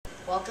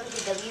Welcome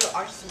to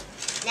WRC.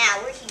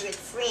 Now we're here in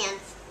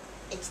France.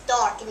 It's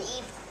dark and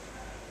evil.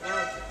 Now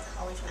we're at the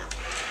College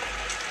Mountain.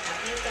 Now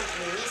here comes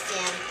the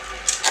Nissan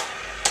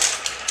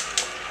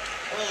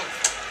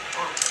Lancer.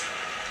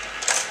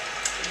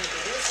 We need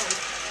to do some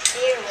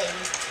there,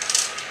 ladies.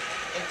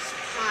 It's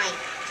time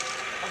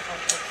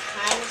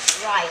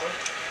trial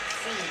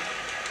free.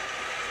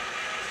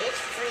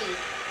 It's free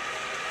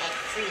and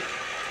free.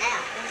 Now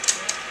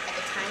at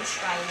the time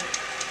trial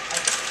of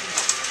the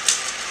free.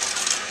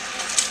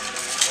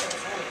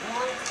 There's only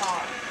one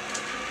car.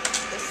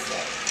 This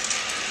is.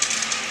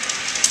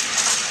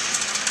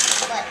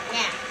 But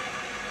now,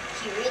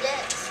 here it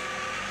is.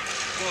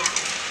 Now,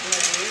 the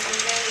reason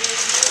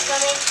they're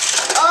coming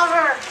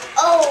over.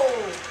 Oh!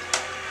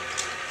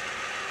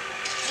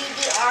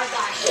 GDR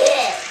got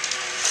hit.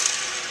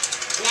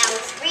 Now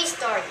it's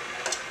restarting.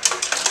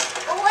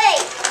 Oh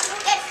wait!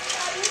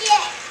 It's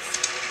next!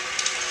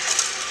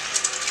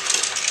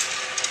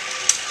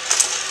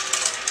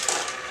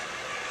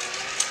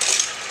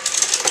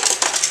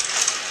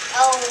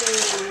 Oh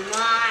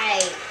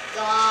my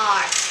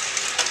gosh.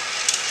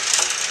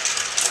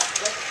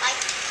 Looks like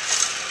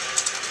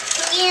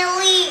we're in a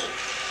lead.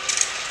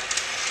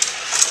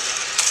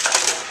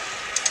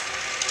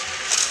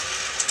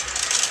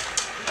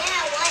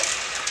 Now what?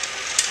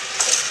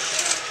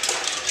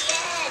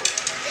 PDN.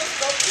 Let's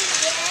go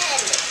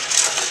PDN.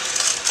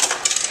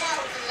 Now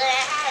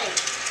that.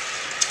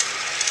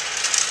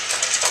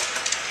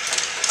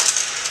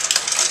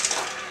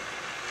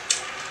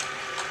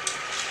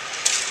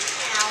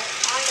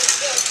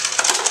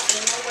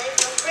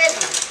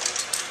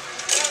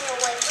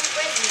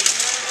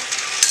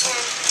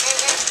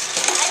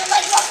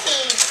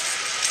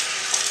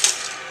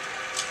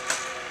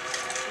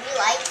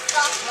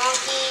 Stop,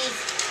 monkeys!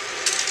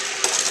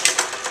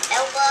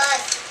 Help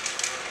us!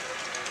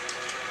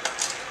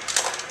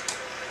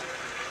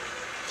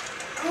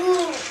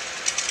 Ooh.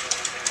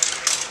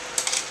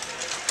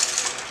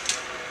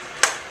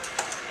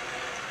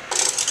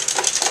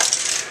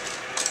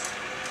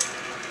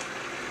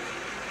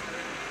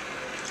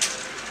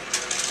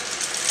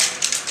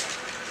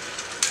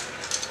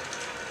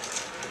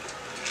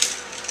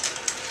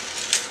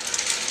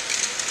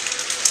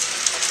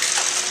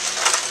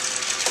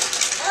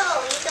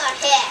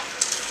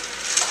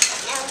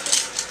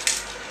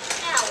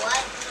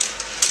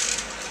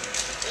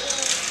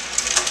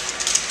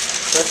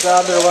 Press the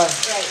other one.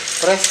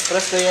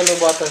 Press the yellow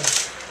button.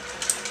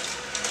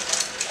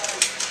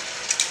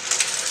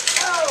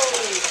 Oh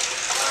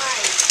my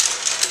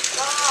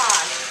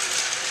God!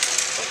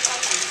 It's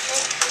like a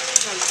big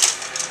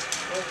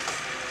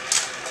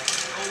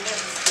I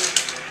never seen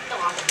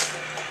dog.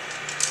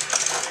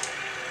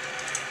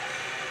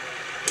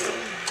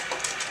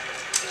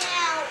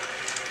 Now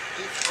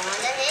he's on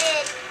the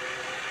head.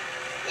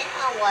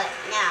 Now what?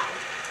 Now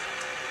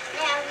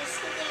he's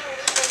thinking a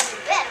little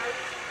bit better.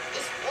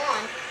 This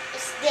one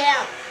is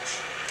down.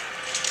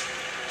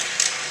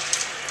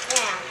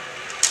 Now,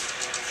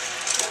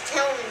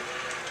 tell me.